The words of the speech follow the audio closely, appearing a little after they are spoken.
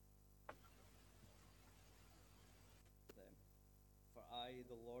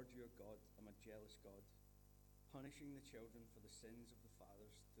the Lord your God, am a jealous God, punishing the children for the sins of the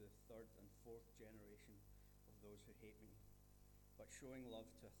fathers to the third and fourth generation of those who hate me, but showing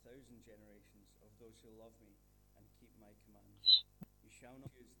love to 1,000 generations of those who love me and keep my commands. You shall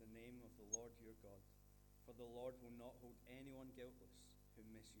not use the name of the Lord your God, for the Lord will not hold anyone guiltless who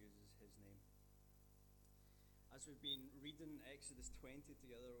misuses his name. As we've been reading Exodus 20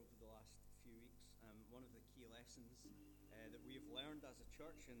 together over the last few weeks, one of the key lessons that we've learned as a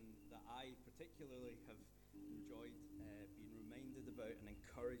church, and that I particularly have enjoyed being reminded about and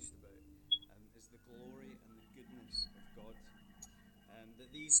encouraged about, is the glory and the goodness of God. That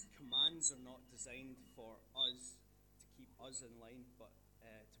these commands are not designed for us to keep us in line, but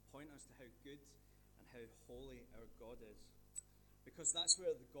to point us to how good and how holy our God is. Because that's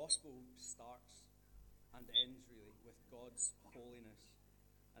where the gospel starts and ends, really, with God's holiness.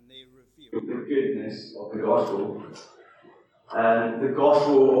 And they reveal the goodness of the gospel. The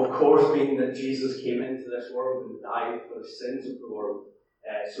gospel, of course, being that Jesus came into this world and died for the sins of the world,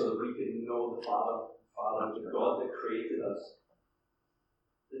 so that we could know the Father, the God that created us.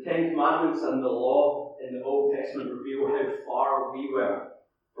 The Ten Commandments and the law in the Old Testament reveal how far we were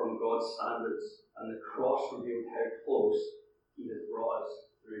from God's standards, and the cross revealed how close He has brought us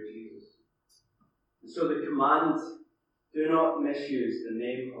through Jesus. And so the command, do not misuse the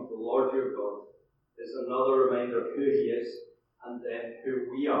name of the Lord your God, is another reminder of who He is and then who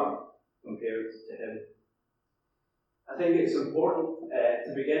we are compared to Him. I think it's important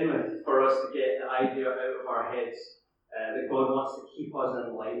to begin with for us to get the idea out of our heads that God wants to keep us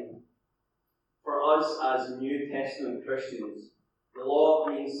in line. For us as New Testament Christians, the law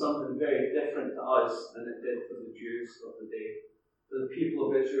means something very different to us than it did for the Jews of the day. For the people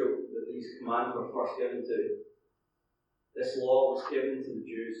of Israel that these commands were first given to, this law was given to the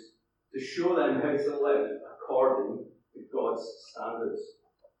Jews to show them how to live according to God's standards.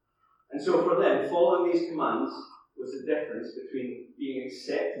 And so for them, following these commands was the difference between being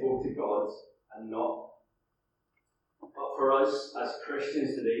acceptable to God and not. But for us as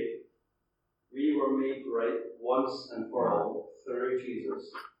Christians today, we were made right once and for all through Jesus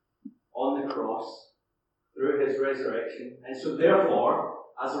on the cross, through His resurrection. And so therefore,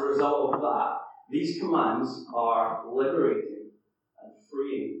 as a result of that, these commands are liberating and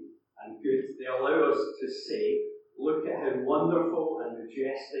freeing and good. They allow us to say, look at how wonderful and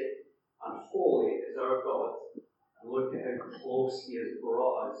majestic and holy is our God, and look at how close He has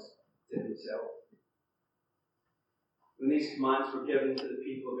brought us to Himself. When these commands were given to the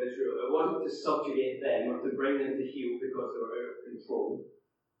people of Israel, it wasn't to subjugate them or to bring them to heel because they were out of control.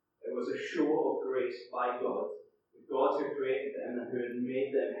 It was a show of grace by God, the God who created them and who had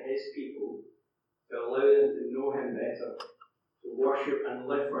made them His people, to allow them to know Him better, to worship and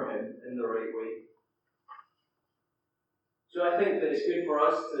live for Him in the right way. So I think that it's good for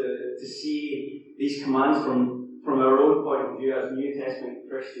us to see these commands from our own point of view as New Testament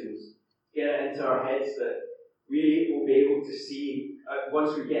Christians, get it into our heads that we will be able to see,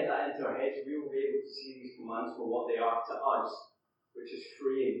 once we get that into our heads, we will be able to see these commands for what they are to us, which is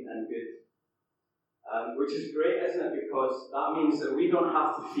freeing and good. Which is great, isn't it? Because that means that we don't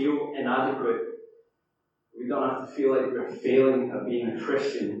have to feel inadequate. We don't have to feel like we're failing at being a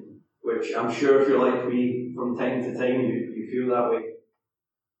Christian, which I'm sure if you're like me, from time to time you feel that way.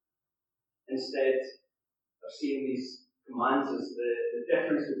 Instead of seeing these commands as the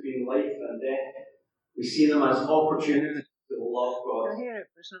difference between life and death, we see them as opportunities to love God. I hear it,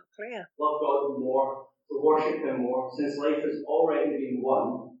 but it's not clear. Love God more, to worship Him more, since life has already been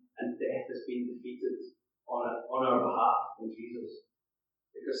won and death has been defeated on our behalf in Jesus.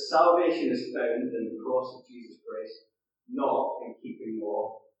 Because salvation is found in the cross of Jesus Christ, not in keeping the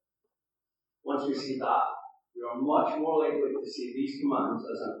law. Once we see that, we are much more likely to see these commands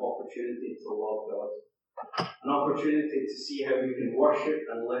as an opportunity to love God. An opportunity to see how we can worship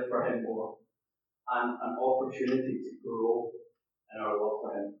and live for Him more. And an opportunity to grow in our love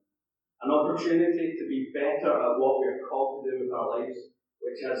for Him. An opportunity to be better at what we are called to do with our lives,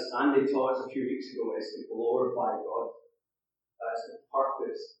 which, as Andy taught us a few weeks ago, is to glorify God. That's the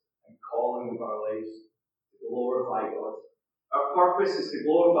purpose and calling of our lives, to glorify God. Our purpose is to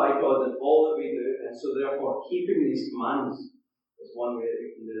glorify God in all that we do, and so therefore keeping these commands is one way that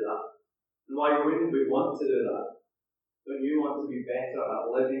we can do that. And why wouldn't we want to do that? Don't you want to be better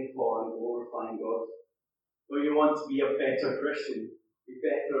at living for and glorifying God? Don't you want to be a better Christian? Be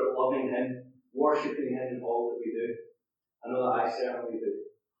better at loving Him, worshipping Him in all that we do? I know that I certainly do.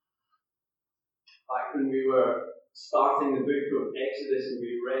 Back when we were starting the book of Exodus and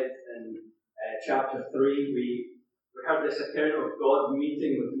we read in chapter 3, we heard this account of God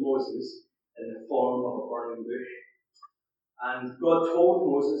meeting with Moses in the form of a burning bush. And God told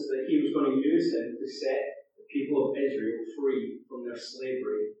Moses that he was going to use him to set the people of Israel free from their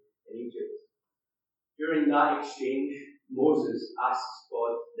slavery in Egypt. During that exchange, Moses asks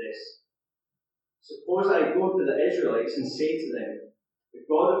God this: "Suppose I go to the Israelites and say to them, 'The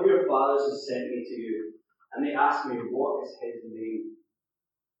God of your fathers has sent me to you,' and they ask me, 'What is his name?'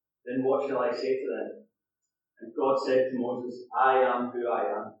 Then what shall I say to them?" And God said to Moses, "I am who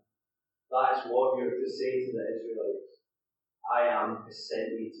I am. That is what you are to say to the Israelites. I am has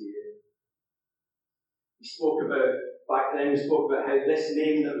sent me to you." Back then we spoke about how this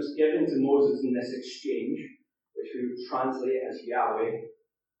name that was given to Moses in this exchange, which we would translate as Yahweh,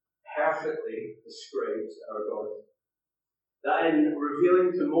 perfectly describes our God. That in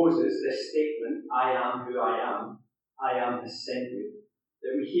revealing to Moses this statement, "I am who I am has sent you,"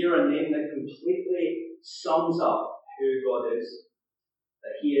 that we hear a name that completely sums up who God is,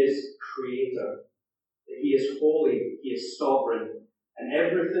 that he is creator, that he is holy, he is sovereign, and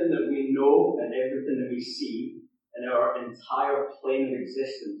everything that we know and everything that we see in our entire plane of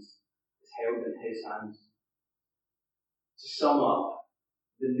existence is held in his hands. To sum up,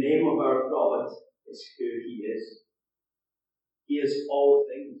 the name of our God is who he is. He is all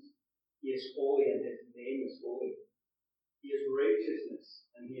things. He is holy and his name is holy. He is righteousness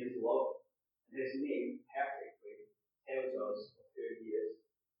and he is love. And his name perfectly tells us of who he is.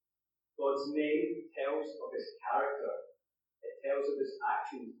 God's name tells of his character. It tells of his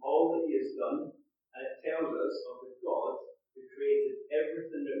actions, all that he has done, and it tells us of the God who created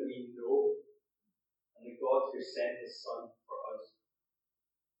everything that we know, and the God who sent his Son for us.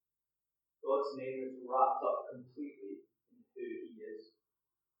 God's name is wrapped up completely in who he is.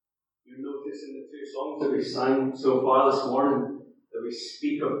 You notice in the two songs that we've sang so far this morning that we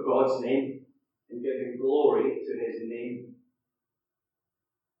speak of God's name and giving glory to his name.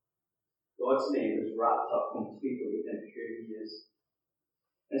 God's name is wrapped up completely in who he is.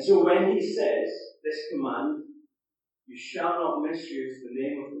 And so when he says this command, "You shall not misuse the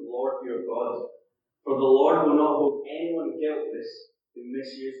name of the Lord your God, for the Lord will not hold anyone guiltless who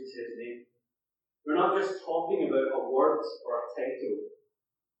misuses his name." We're not just talking about a word or a title.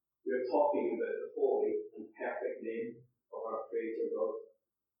 We're talking about the holy and perfect name of our Creator God.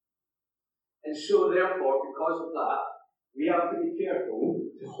 And so therefore, because of that, we have to be careful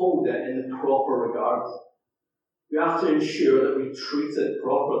to hold it in the proper regard. We have to ensure that we treat it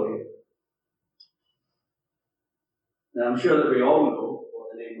properly. Now, I'm sure that we all know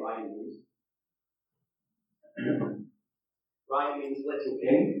what the name Ryan means. Ryan means little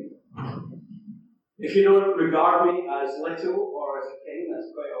king. If you don't regard me as little or as a king,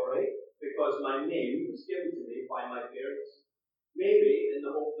 that's quite alright, because my name was given to me by my parents. Maybe in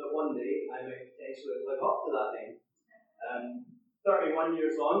the hope that one day I might potentially live up to that name. 31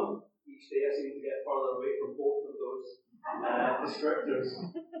 years on, each day I seem to get further away from both of those descriptors.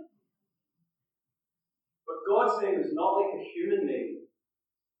 But God's name is not like a human name.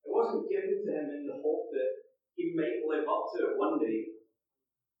 It wasn't given to him in the hope that he might live up to it one day.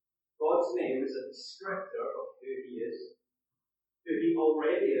 God's name is a descriptor of who he is, who he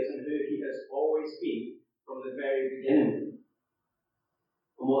already is, and who he has always been from the very beginning.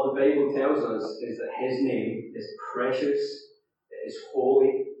 And what the Bible tells us is that his name is precious, it is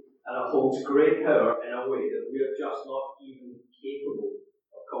holy, and it holds great power in a way that we are just not even capable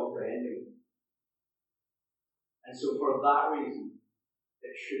of comprehending. And so for that reason,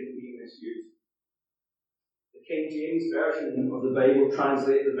 it shouldn't be misused. The King James Version of the Bible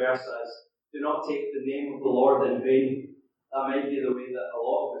translates the verse as, "Do not take the name of the Lord in vain." That might be the way that a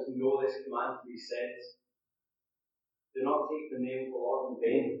lot of us know this command to be said. Do not take the name of the Lord in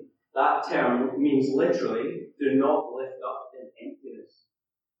vain. That term means literally, do not lift up in emptiness.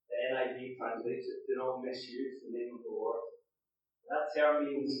 The NIV translates it, do not misuse the name of the Lord. That term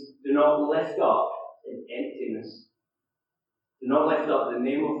means, do not lift up in emptiness. Do not lift up the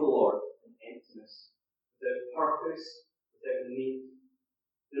name of the Lord in emptiness, without purpose, without need.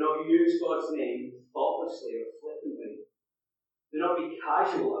 Do not use God's name thoughtlessly or flippantly. Do not be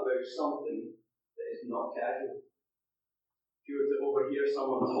casual about something that is not casual. If you were to overhear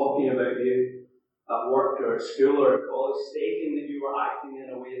someone talking about you at work or at school or at college, stating that you were acting in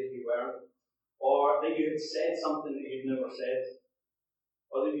a way that you weren't, or that you had said something that you'd never said,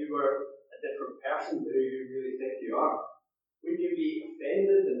 or that you were a different person to who you really think you are, wouldn't you be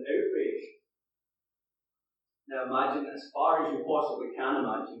offended and outraged? Now imagine, as far as you possibly can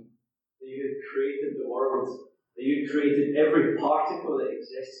imagine, that you had created the world, that you had created every particle that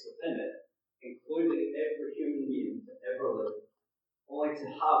exists within it, including every human being to ever live, only to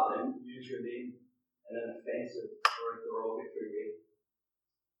have them use your name in an offensive or a derogatory way.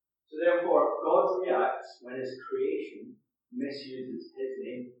 So therefore, God reacts when his creation misuses his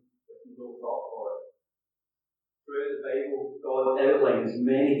name with no thought for it. Throughout the Bible, God outlines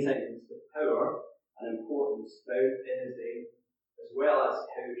many times the power and importance found in his name, as well as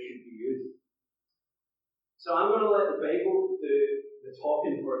how it should be used. So I'm going to let the Bible do the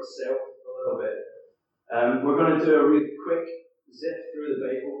talking for itself a little bit. We're going to do a really quick zip through the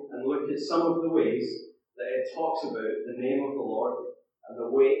Bible and look at some of the ways that it talks about the name of the Lord and the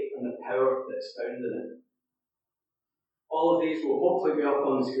weight and the power that's found in it. All of these will hopefully be up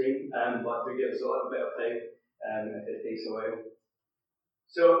on the screen, but do give us a little bit of time if it takes a while.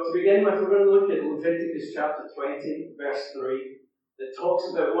 So to begin with, we're going to look at Leviticus chapter 20, verse 3, that talks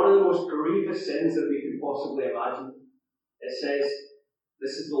about one of the most grievous sins that we can possibly imagine. It says,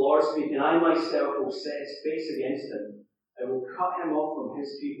 "This is the Lord speaking, I myself will set his face against him. I will cut him off from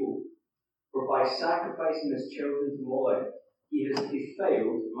his people. For by sacrificing his children to Moloch, he has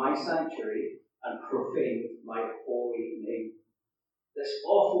defiled my sanctuary and profaned my holy name." This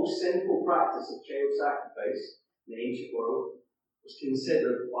awful sinful practice of child sacrifice in the ancient world was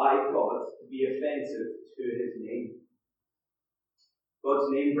considered by God to be offensive to his name.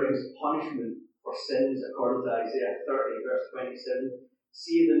 God's name brings punishment for sins according to Isaiah 30 verse 27.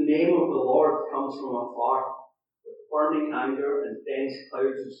 "See, the name of the Lord comes from afar, with burning anger and dense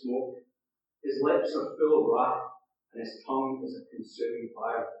clouds of smoke. His lips are full of wrath, and his tongue is a consuming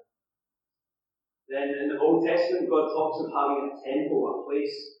fire." Then in the Old Testament, God talks of having a temple, a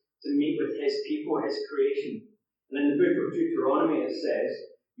place to meet with his people, his creation. And in the book of Deuteronomy it says,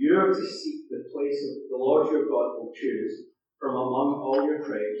 "You are to seek the place of the Lord your God will choose from among all your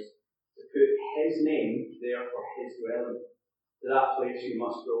tribes, to put his name there for his dwelling. To that place you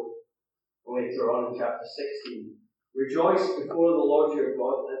must go." And later on in chapter 16, "Rejoice before the Lord your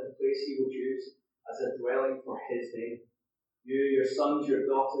God at the place he will choose as a dwelling for his name. You, your sons, your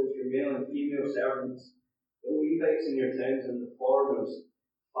daughters, your male and female servants, the Levites in your towns, and the foreigners,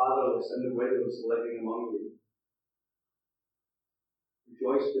 fatherless, and the widows living among you.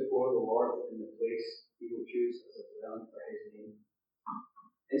 Rejoice before the Lord in the place he will choose as a dwelling for his name."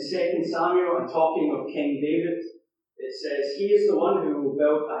 In 2 Samuel, and talking of King David, it says, "He is the one who will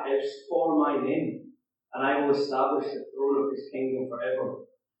build a house for my name, and I will establish the throne of his kingdom forever."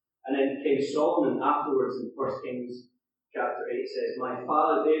 And then King Solomon afterwards in 1 Kings chapter 8 says, "My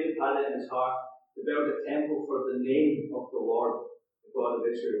father David had it in his heart to build a temple for the name of the Lord, the God of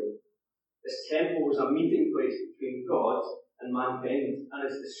Israel." This temple was a meeting place between God and mankind, and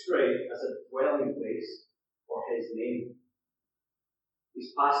is described as a dwelling place for his name.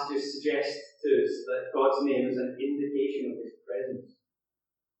 These passages suggest to us that God's name is an indication of his presence.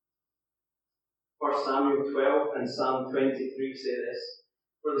 1 Samuel 12 and Psalm 23 say this,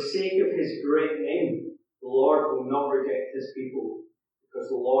 "For the sake of his great name, the Lord will not reject his people, because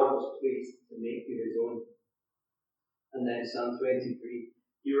the Lord was pleased to make you his own." And then Psalm 23,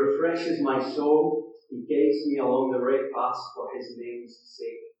 "He refreshes my soul, he guides me along the right paths for his name's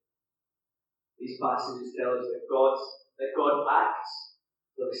sake." These passages tell us that God acts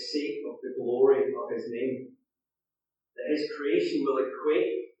for the sake of the glory of his name. That his creation will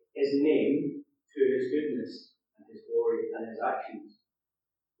equate his name to his goodness and his glory and his actions.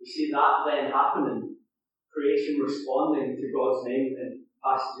 We see that then happening, creation responding to God's name in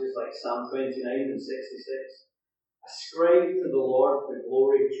passages like Psalm 29 and 66. "Ascribe to the Lord the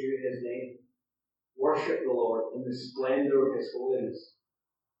glory due his name. Worship the Lord in the splendour of his holiness.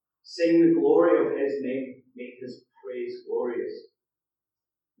 Sing the glory of his name, make his praise glorious."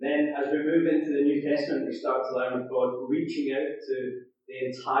 Then, as we move into the New Testament, we start to learn of God reaching out to the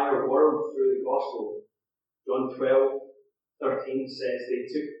entire world through the gospel. John 12:13 says, "They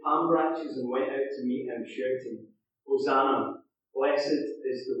took palm branches and went out to meet him, shouting, 'Hosanna, blessed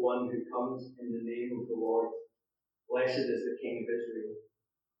is the one who comes in the name of the Lord. Blessed is the King of Israel.'"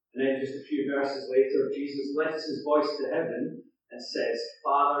 And then just a few verses later, Jesus lifts his voice to heaven and says,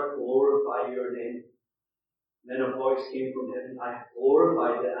 "Father, glorify your name." And then a voice came from heaven, "I have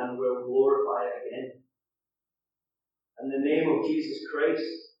glorified it and will glorify it again." And the name of Jesus Christ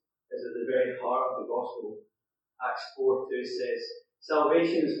is at the very heart of the gospel. Acts 4:2 says,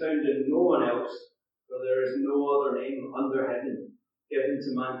 "Salvation is found in no one else, for there is no other name under heaven given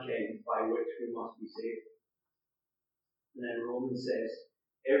to mankind by which we must be saved." And then Romans says,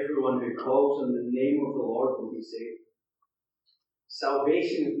 "Everyone who calls on the name of the Lord will be saved."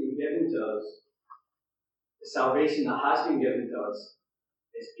 Salvation has been given to us. The salvation that has been given to us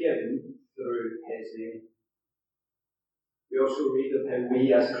is given through his name. We also read of how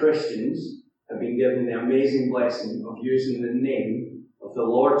we as Christians have been given the amazing blessing of using the name of the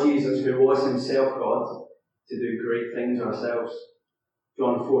Lord Jesus, who was himself God, to do great things ourselves.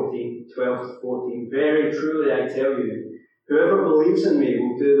 John 14:12-14, "Very truly I tell you, Whoever believes in me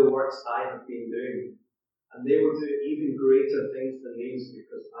will do the works I have been doing, and they will do even greater things than these,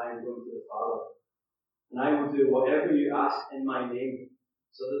 because I am going to the Father. And I will do whatever you ask in my name,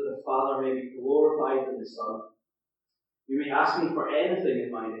 so that the Father may be glorified in the Son. You may ask me for anything in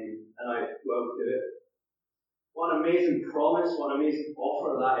my name, and I will do it. What an amazing promise, what an amazing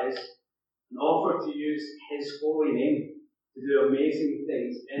offer that is. An offer to use His holy name to do amazing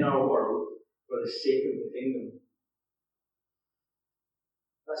things in our world for the sake of the kingdom.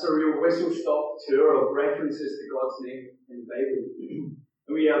 That's a real whistle-stop tour of references to God's name in the Bible.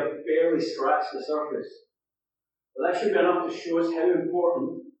 And we have barely scratched the surface. But that should be enough to show us how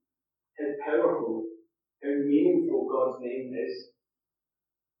important, how powerful, how meaningful God's name is.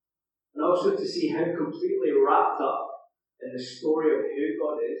 And also to see how completely wrapped up in the story of who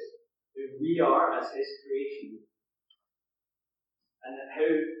God is, who we are as His creation, and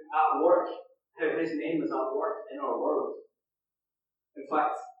how His name is at work in our world. In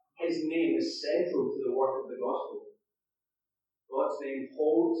fact, His name is central to the work of the gospel. God's name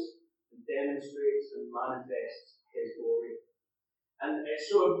holds and demonstrates and manifests His glory. And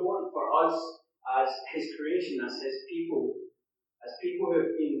it's so important for us as His creation, as His people, as people who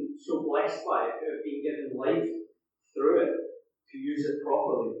have been so blessed by it, who have been given life through it, to use it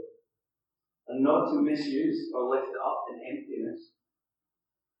properly, and not to misuse or lift it up in emptiness.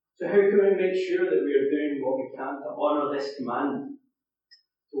 So how can we make sure that we are doing what we can to honour this command?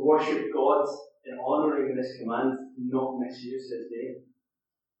 To worship God in honouring this command, to not misuse His name.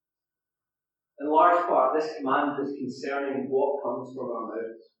 In large part, this command is concerning what comes from our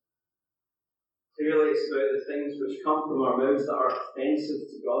mouths. Clearly, it's about the things which come from our mouths that are offensive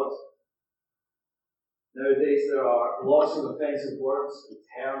to God. Nowadays, there are lots of offensive words and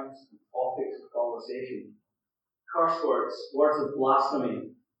terms and topics of conversation. Curse words, words of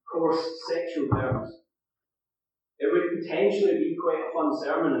blasphemy, coarse sexual terms. It would potentially be quite a fun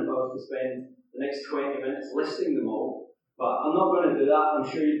sermon if I was to spend the next 20 minutes listing them all, but I'm not going to do that. I'm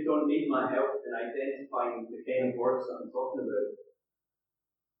sure you don't need my help in identifying the kind of words that I'm talking about.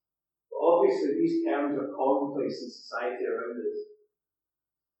 But obviously these terms are commonplace in society around us.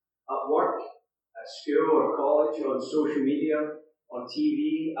 At work, at school or college, on social media, on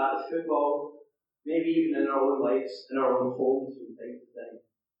TV, at football, maybe even in our own lives, in our own homes from time to time.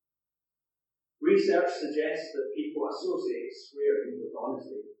 Research suggests that people associate swearing with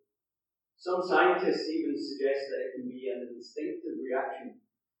honesty. Some scientists even suggest that it can be an instinctive reaction,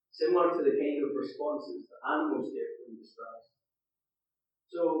 similar to the kind of responses that animals give when distressed.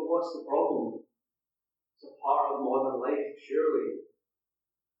 So what's the problem? It's a part of modern life, surely.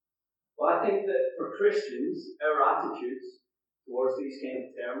 Well, I think that for Christians, our attitudes towards these kind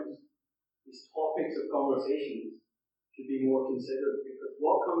of terms, these topics of conversations, should be more considered, because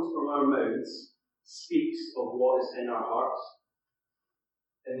what comes from our mouths speaks of what is in our hearts.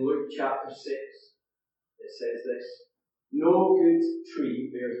 In Luke chapter 6, it says this: "No good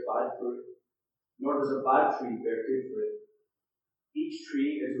tree bears bad fruit, nor does a bad tree bear good fruit. Each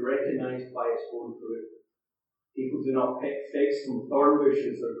tree is recognized by its own fruit. People do not pick figs from thorn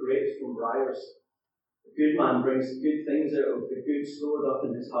bushes or grapes from briars. The good man brings good things out of the good stored up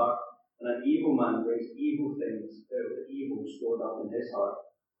in his heart, and an evil man brings evil things out of the evil stored up in his heart.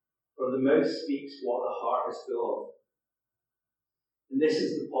 For the mouth speaks what the heart is full of." And this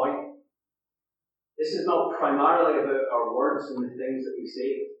is the point. This is not primarily about our words and the things that we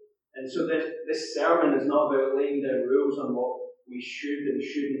say. And so this sermon is not about laying down rules on what we should and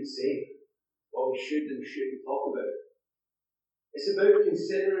shouldn't say, what we should and shouldn't talk about. It's about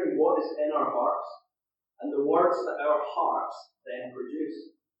considering what is in our hearts and the words that our hearts then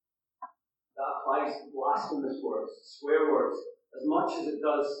produce. That applies to blasphemous words, swear words, as much as it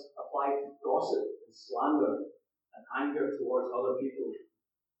does apply to gossip and slander and anger towards other people.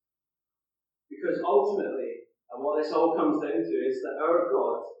 Because ultimately, and what this all comes down to, is that our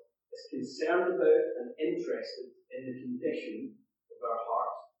God is concerned about and interested in the condition of our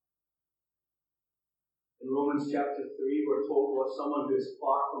hearts. In Romans chapter 3, we're told what someone who is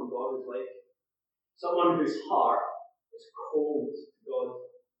far from God is like. Someone whose heart is cold to God.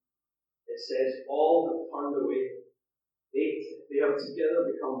 It says, "All have turned away. They have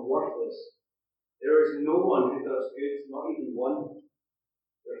together become worthless. There is no one who does good, not even one.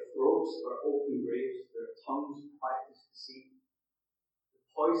 Their throats are open graves, their tongues practice deceit. The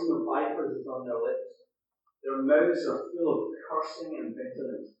poison of vipers is on their lips. Their mouths are full of cursing and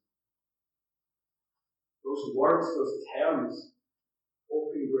bitterness." Those words, those terms,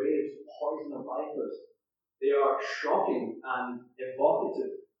 open graves, poison of vipers, they are shocking and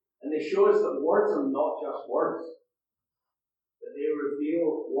evocative. And they show us that words are not just words, that they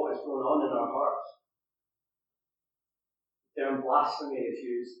reveal what is going on in our hearts. term blasphemy is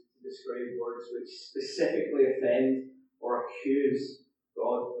used to describe words which specifically offend or accuse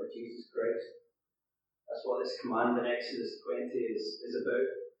God or Jesus Christ. That's what this command in Exodus 20 is about.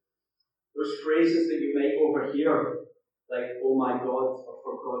 Those phrases that you might overhear, like, oh my God, or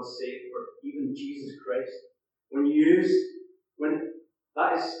for God's sake, or even Jesus Christ, when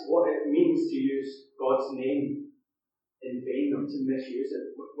that is what it means to use God's name in vain or to misuse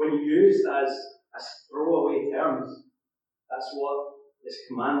it. When used as throwaway terms, that's what this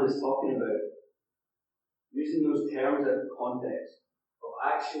command is talking about. Using those terms out of context, of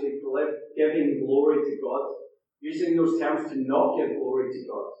actually giving glory to God, using those terms to not give glory to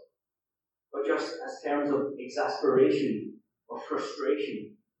God, but just as terms of exasperation or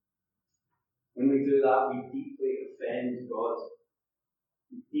frustration. When we do that, we deeply offend God.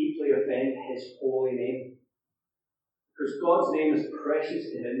 We deeply offend His holy name. Because God's name is precious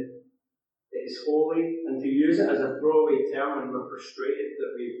to Him. It is holy, and to use it as a throwaway term when we're frustrated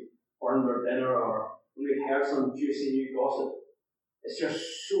that we've earned our dinner or when we've heard some juicy new gossip, it's just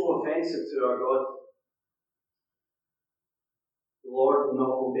so offensive to our God. The Lord will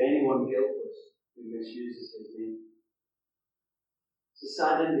not hold anyone guiltless who misuses His name. It's a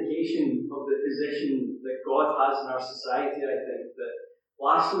sad indication of the position that God has in our society, I think, that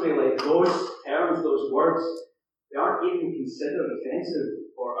blasphemy, like those terms, those words, they aren't even considered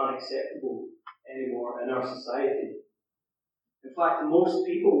offensive or unacceptable anymore in our society. In fact, most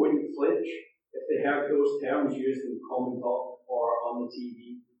people wouldn't flinch if they heard those terms used in common talk or on the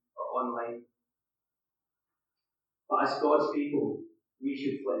TV or online. But as God's people, we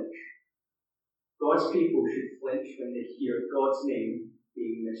should flinch. God's people should flinch when they hear God's name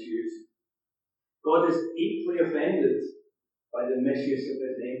being misused. God is deeply offended by the misuse of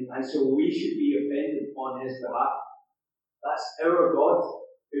His name, and so we should be offended on His behalf. That's our God,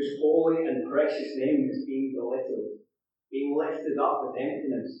 whose holy and precious name is being belittled, being lifted up with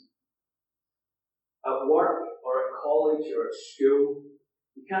emptiness. At work or at college or at school,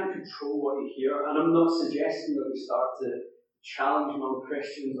 you can't control what you hear, and I'm not suggesting that we start to challenge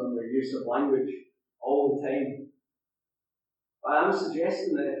non-Christians on their use of language all the time. But I'm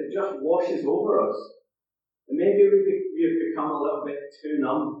suggesting that if it just washes over us, then maybe we have become a little bit too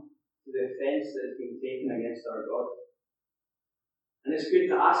numb to the offence that has been taken against our God. And it's good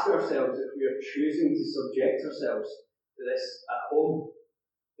to ask ourselves if we are choosing to subject ourselves to this at home.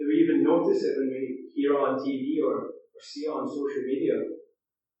 Do we even notice it when we hear it on TV or see it on social media?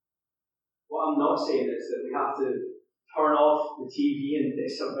 What I'm not saying is that we have to turn off the TV and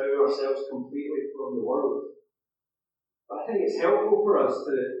disavow ourselves completely from the world. But I think it's helpful for us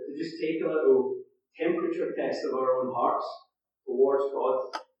to just take a little temperature test of our own hearts towards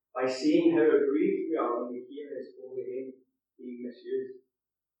God by seeing how aggrieved we are when we hear His holy name being misused.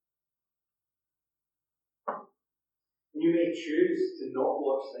 You may choose to not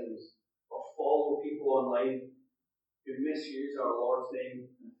watch things or follow people online who misuse our Lord's name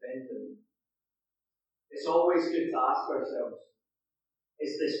and offend Him. It's always good to ask ourselves,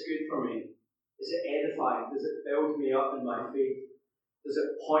 is this good for me? Is it edifying? Does it build me up in my faith? Does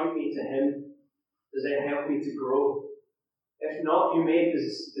it point me to Him? Does it help me to grow? If not, you may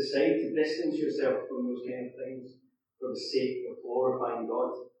decide to distance yourself from those kind of things for the sake of glorifying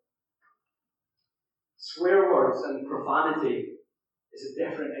God. Swear words and profanity is a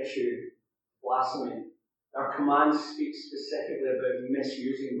different issue. Blasphemy. Our command speaks specifically about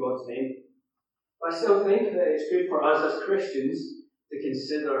misusing God's name. But I still think that it's good for us as Christians to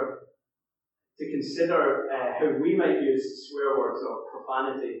consider how we might use swear words or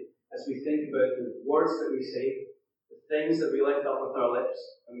profanity as we think about the words that we say, the things that we lift up with our lips,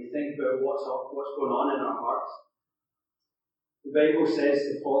 and we think about what's going on in our hearts. The Bible says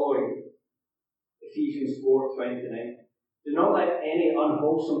the following, Ephesians 4:29. Do not let any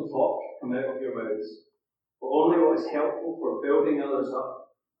unwholesome talk come out of your mouths, but only what is helpful for building others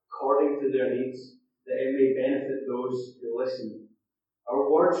up according to their needs, that it may benefit those who listen.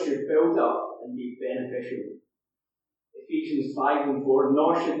 Our words should build up and be beneficial. Ephesians 5:4.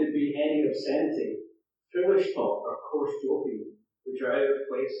 Nor should there be any obscenity, foolish talk, or coarse joking, which are out of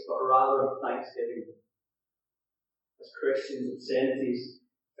place, but rather thanksgiving. As Christians, obscenities,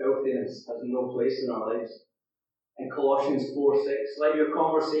 filthiness has no place in our lives. In Colossians 4:6, let your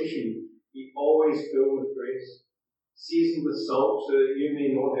conversation be always filled with grace, seasoned with salt, so that you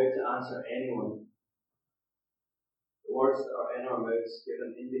may know how to answer anyone. The words that are in our mouths give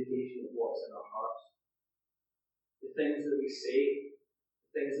an indication of what is in our hearts. The things that we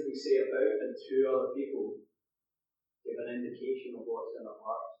say about and to other people give an indication of what's in our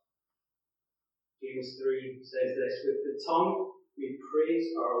hearts. James 3 says this, with the tongue we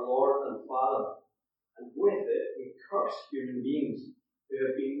praise our Lord and Father, and with it we curse human beings who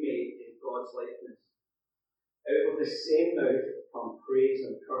have been made in God's likeness. Out of the same mouth come praise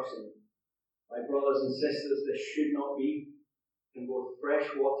and cursing. My brothers and sisters, this should not be. Can both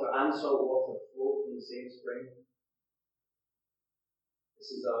fresh water and salt water flow from the same spring?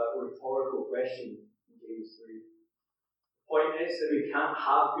 This is a rhetorical question in James 3. The point is that we can't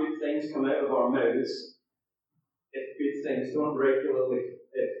have good things come out of our mouths if good things aren't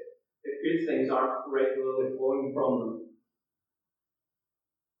regularly flowing from them.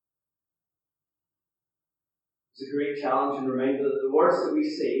 It's a great challenge and reminder that the words that we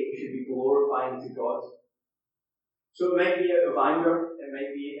say should be glorifying to God. So it might be out of anger, it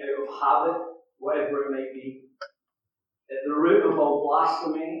might be out of habit, whatever it might be. At the root of all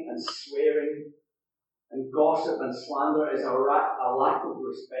blasphemy and swearing and gossip and slander is a lack of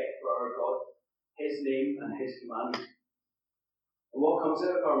respect for our God, His name and His commandments. And what comes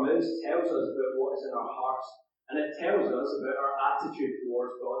out of our mouths tells us about what is in our hearts, and it tells us about our attitude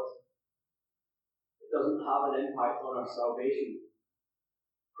towards God. It doesn't have an impact on our salvation.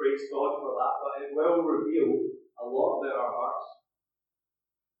 Praise God for that, but it will reveal a lot about our hearts.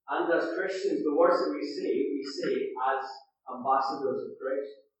 And as Christians, the words that we say as ambassadors of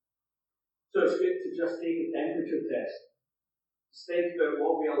Christ. So it's good to just take a temperature test. Just think about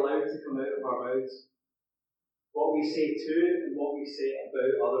what we allow to come out of our mouths. What we say to and what we say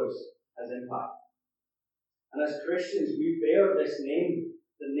about others has impact. And as Christians, we bear this name,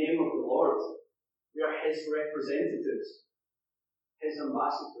 the name of the Lord. We are His representatives, His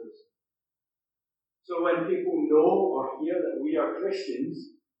ambassadors. So when people know or hear that we are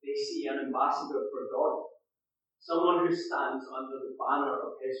Christians, they see an ambassador for God, someone who stands under the banner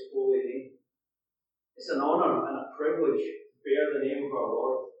of His holy name. It's an honour and a privilege to bear the name of our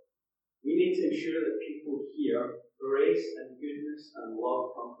Lord. We need to ensure that people hear grace and goodness and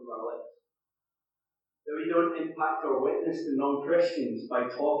love come from our lips. That we don't impact our witness to non-Christians by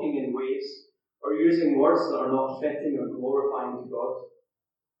talking in ways or using words that are not fitting or glorifying to God.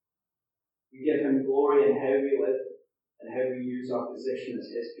 We give Him glory in how we live and how we use our position as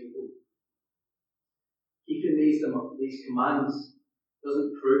His people. Keeping these commands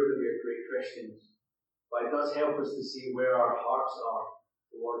doesn't prove that we are great Christians, but it does help us to see where our hearts are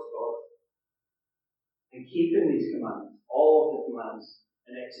towards God. And keeping these commands, all of the commands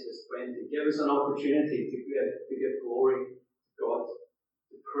in Exodus 20, give us an opportunity to give glory to God,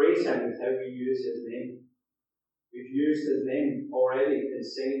 to praise Him with how we use His name. We've used His name already in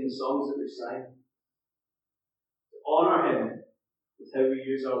singing the songs that we've sang. To honour Him with how we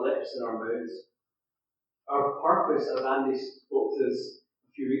use our lips and our mouths. Our purpose, as Andy spoke to us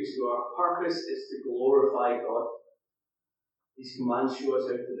a few weeks ago, our purpose is to glorify God. These commands show us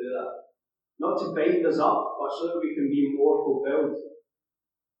how to do that. Not to bind us up, but so that we can be more fulfilled.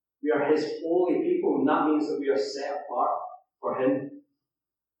 We are His holy people, and that means that we are set apart for Him.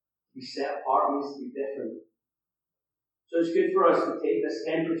 To be set apart means to be different. So it's good for us to take this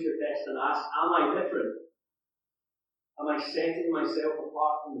temperature test and ask, am I different? Am I setting myself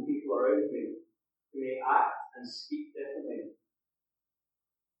apart from the people around me who may act and speak differently?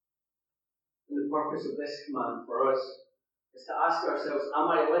 And the purpose of this command for us is to ask ourselves,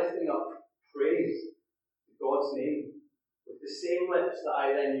 am I lifting up praise to God's name with the same lips that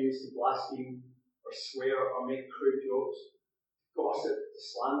I then use to blaspheme or swear or make crude jokes, to gossip, to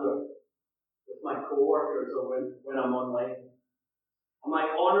slander with my co-workers or when I'm online? Am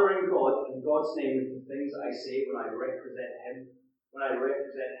I honouring God and God's name with the things that I say when I represent Him, when I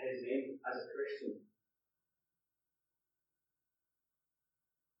represent His name as a Christian?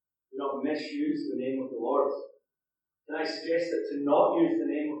 Do not misuse the name of the Lord. Can I suggest that to not use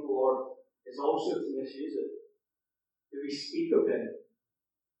the name of the Lord is also to misuse it? Do we speak of Him?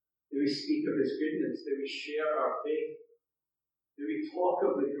 Do we speak of His goodness? Do we share our faith? Do we talk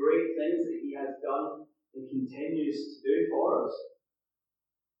of the great things that He has done and continues to do for us?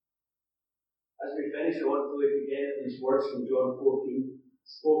 As we finish, I want to look again at these words from John 14,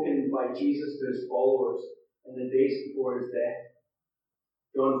 spoken by Jesus to His followers in the days before His death.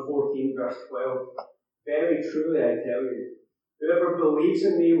 John 14, verse 12. Very truly I tell you, whoever believes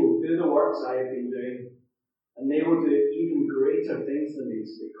in me will do the works I have been doing, and they will do even greater things than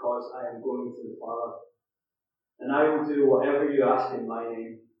these, because I am going to the Father. And I will do whatever you ask in my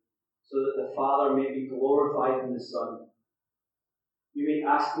name, so that the Father may be glorified in the Son. You may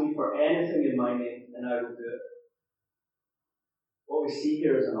ask me for anything in my name, and I will do it. What we see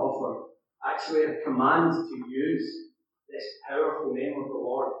here is an offer, actually a command to use this powerful name of the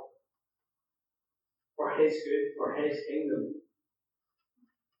Lord for His good, for His kingdom.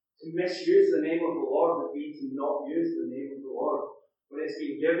 To misuse the name of the Lord would be to not use the name of the Lord when it's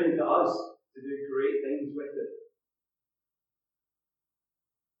been given to us to do great things with it.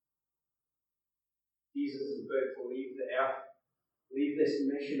 Jesus is about to leave the earth, leave this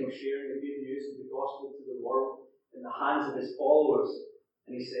mission of sharing the good news of the gospel to the world in the hands of his followers,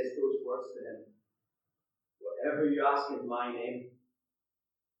 and he says those words to him: whatever you ask in my name,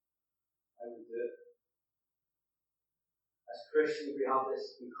 I will do it. As Christians, we have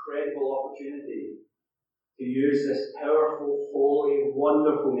this incredible opportunity to use this powerful, holy,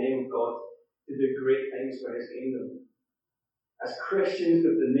 wonderful name of God to do great things for his kingdom. As Christians,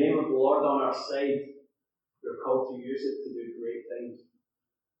 with the name of the Lord on our side, we're called to use it to do great things.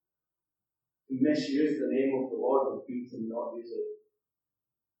 To misuse the name of the Lord would be to not use it.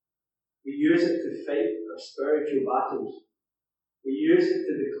 We use it to fight our spiritual battles. We use it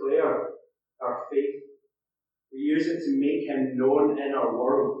to declare our faith. We use it to make him known in our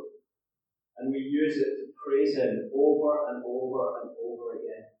world. And we use it to praise him over and over and over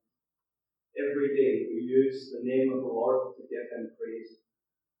again. Every day we use the name of the Lord to give him praise.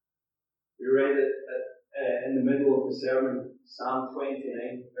 We read it in the middle of the sermon, Psalm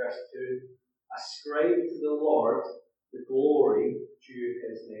 29, verse 2. Ascribe to the Lord the glory due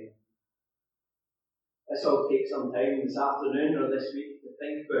his name. Let's all take some time this afternoon or this week to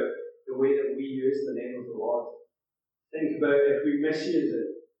think about the way that we use the name of the Lord. Think about if we misuse it.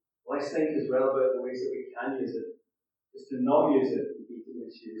 Let's think as well about the ways that we can use it. Just to not use it would be to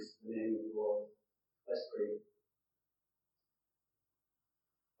misuse the name of the Lord. Let's pray.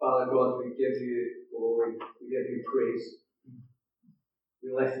 Father God, we give you glory. We give you praise.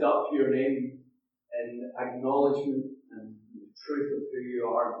 We lift up your name in acknowledgement and the truth of who you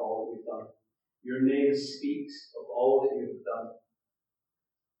are and all that you've done. Your name speaks of all that you have done.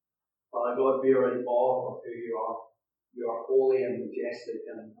 Father God, we are in awe of who you are. You are holy and majestic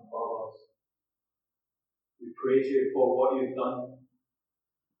and above us. We praise you for what you've done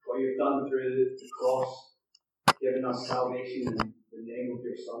through the cross, giving us salvation in the name of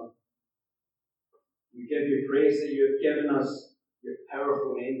your Son. We give you praise that you have given us your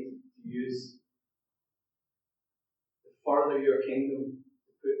powerful name to use to further your kingdom,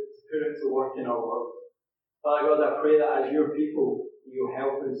 to put it to work in our world. Father God, I pray that as your people, you will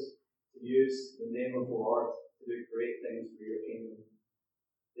help us to use the name of the Lord to do great things for your kingdom.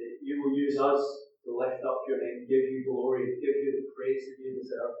 That you will use us to lift up your name, give you glory, give you the praise that you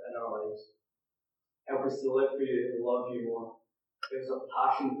deserve in our lives. Help us to live for you and love you more. Give us a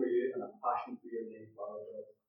passion for you and a passion for your name, Father God.